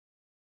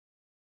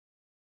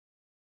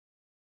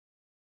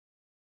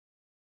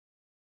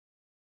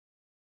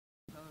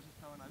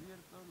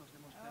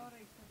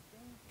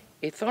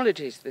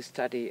Ethology is the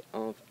study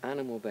of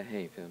animal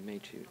behaviour,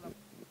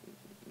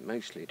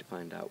 mostly to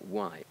find out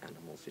why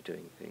animals are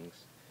doing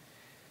things.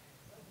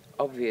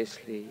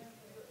 Obviously,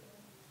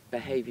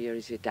 behaviour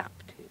is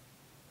adaptive.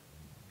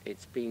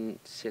 It's been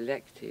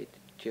selected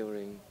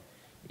during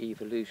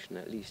evolution,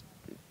 at least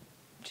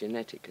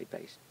genetically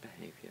based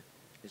behaviour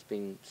has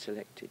been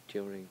selected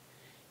during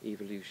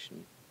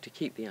evolution to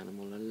keep the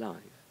animal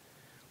alive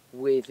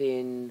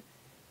within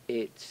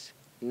its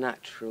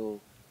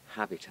natural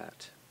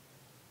habitat.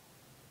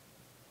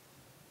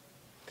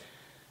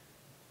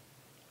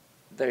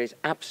 There is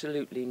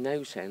absolutely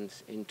no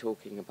sense in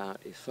talking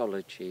about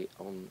ethology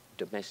on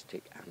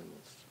domestic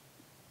animals.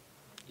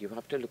 You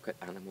have to look at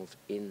animals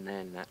in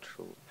their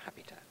natural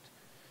habitat.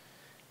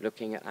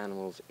 Looking at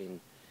animals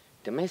in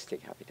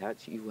domestic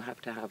habitats, you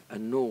have to have a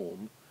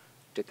norm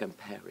to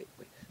compare it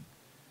with.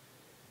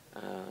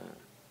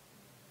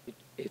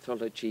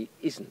 Ethology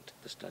isn't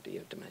the study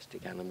of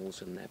domestic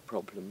animals and their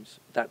problems.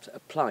 That's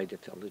applied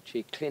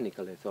ethology,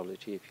 clinical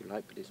ethology if you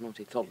like, but it's not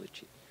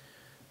ethology.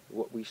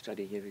 What we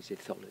study here is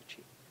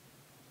ethology.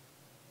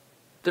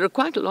 There are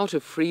quite a lot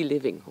of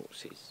free-living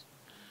horses.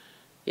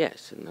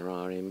 Yes, and there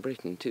are in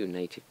Britain too.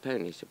 Native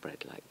ponies are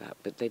bred like that,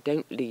 but they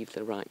don't leave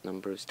the right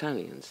number of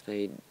stallions.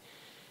 The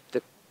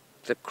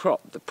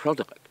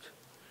product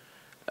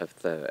of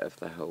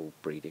the whole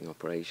breeding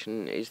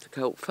operation is the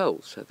colt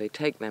foals, so they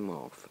take them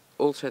off.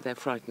 Also, they're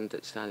frightened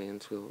that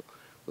stallions will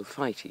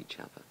fight each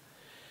other.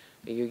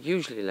 You're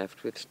usually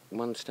left with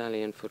one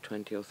stallion for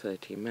 20 or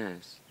 30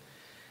 mares,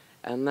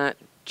 and that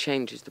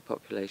changes the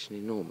population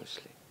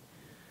enormously.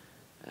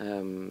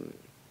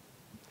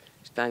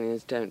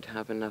 Stallions don't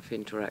have enough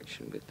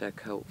interaction with their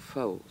colt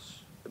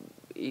foals.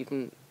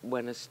 Even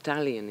when a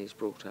stallion is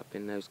brought up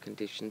in those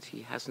conditions,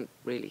 he hasn't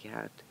really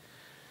had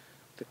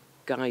the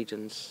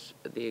guidance,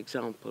 the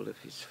example of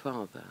his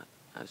father,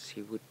 as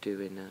he would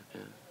do in a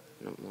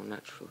more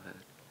natural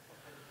herd.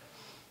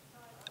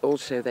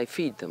 Also, they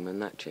feed them,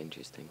 and that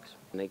changes things.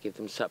 And they give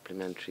them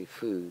supplementary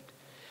food,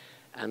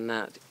 and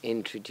that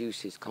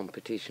introduces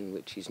competition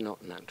which is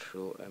not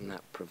natural, and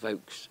that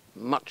provokes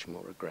much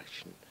more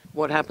aggression.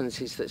 What happens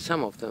is that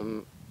some of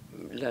them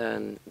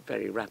learn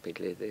very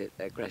rapidly that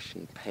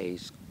aggression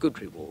pays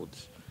good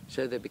rewards,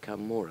 so they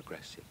become more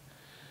aggressive.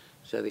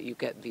 So that you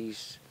get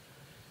these,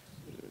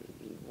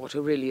 what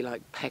are really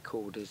like peck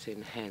orders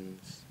in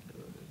hens,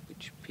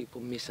 which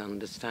people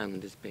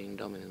misunderstand as being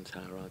dominance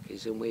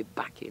hierarchies, and we're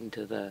back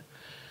into the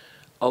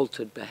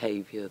altered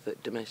behaviour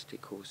that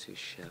domestic horses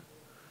show.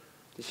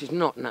 This is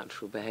not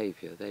natural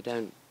behaviour.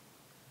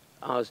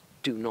 Ours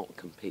do not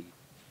compete.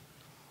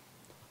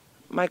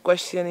 My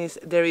question is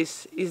there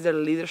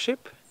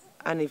leadership?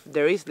 And if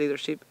there is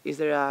leadership, is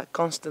there a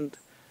constant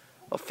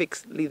or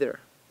fixed leader?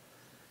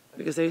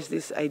 Because there is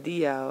this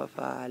idea of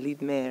a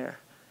lead mare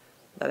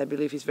that I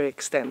believe is very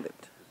extended.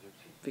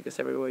 Because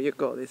everywhere you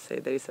go, they say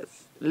there is a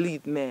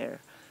lead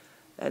mare,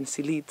 and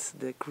she leads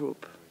the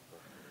group.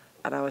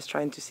 And I was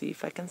trying to see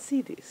if I can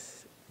see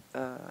this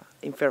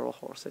in feral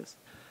horses.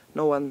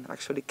 No one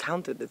actually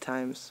counted the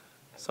times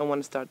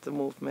someone started the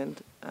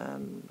movement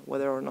and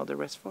whether or not the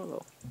rest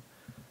follow.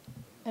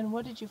 And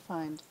what did you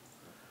find?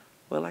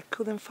 Well, I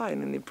couldn't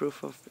find any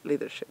proof of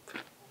leadership.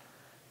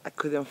 I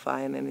couldn't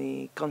find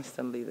any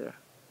constant leader.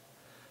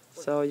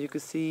 So you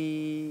could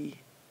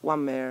see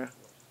one mare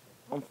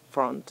on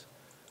front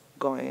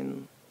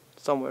going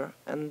somewhere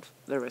and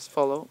the rest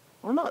follow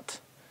or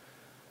not.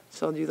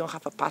 So you don't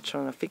have a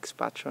pattern, a fixed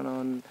pattern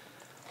on,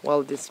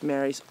 well, this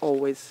mare is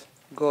always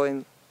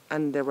going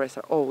and the rest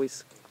are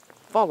always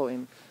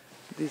following.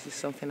 This is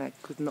something I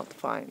could not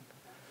find.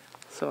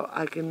 So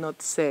I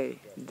cannot say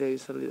there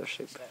is a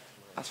leadership.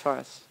 As far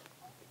as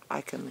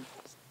I can,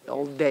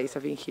 all days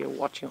I've been here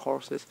watching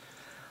horses,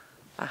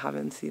 I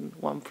haven't seen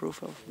one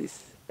proof of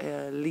this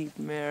lead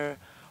mare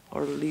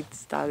or lead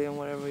stallion,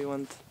 whatever you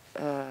want,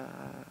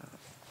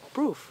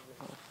 proof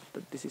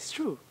that this is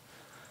true.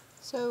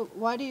 So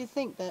why do you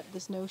think that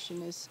this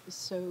notion is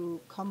so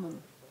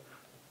common?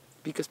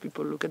 Because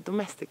people look at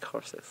domestic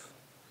horses,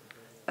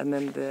 and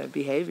then the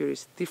behavior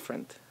is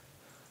different,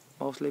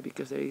 mostly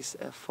because there is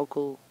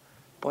focal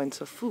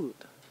points of food.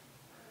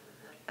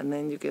 And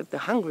then you get the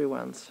hungry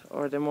ones,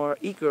 or the more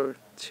eager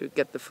to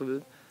get the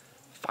food,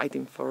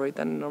 fighting for it,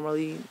 and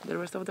normally the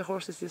rest of the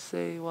horses just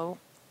say, well,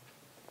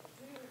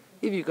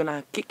 if you're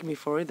gonna kick me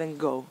for it, then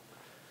go.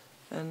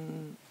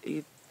 And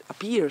it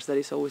appears that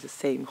it's always the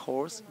same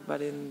horse,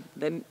 but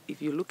then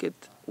if you look at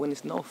when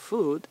it's no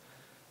food,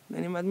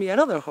 then it might be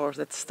another horse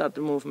that starts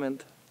the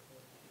movement.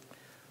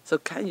 So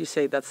can you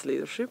say that's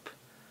leadership?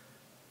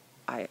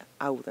 I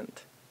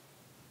wouldn't.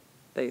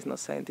 There is no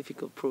scientific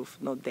proof,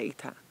 no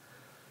data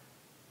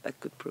that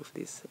could prove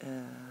this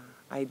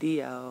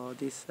idea or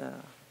this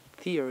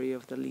theory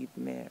of the lead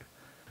mare.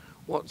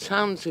 What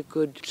sounds a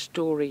good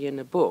story in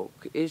a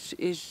book is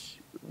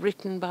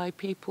written by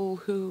people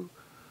who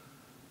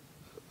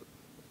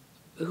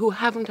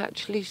haven't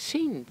actually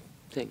seen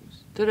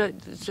things.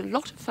 There's a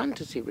lot of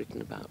fantasy written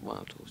about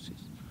wild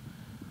horses,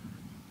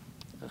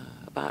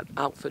 about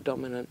alpha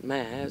dominant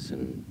mares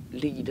and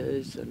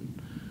leaders and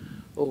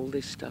all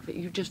this stuff.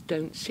 You just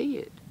don't see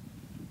it.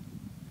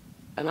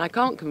 And I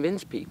can't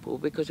convince people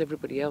because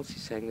everybody else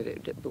is saying that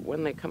it, but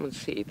when they come and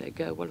see it, they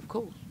go, well, of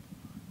course,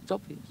 it's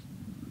obvious.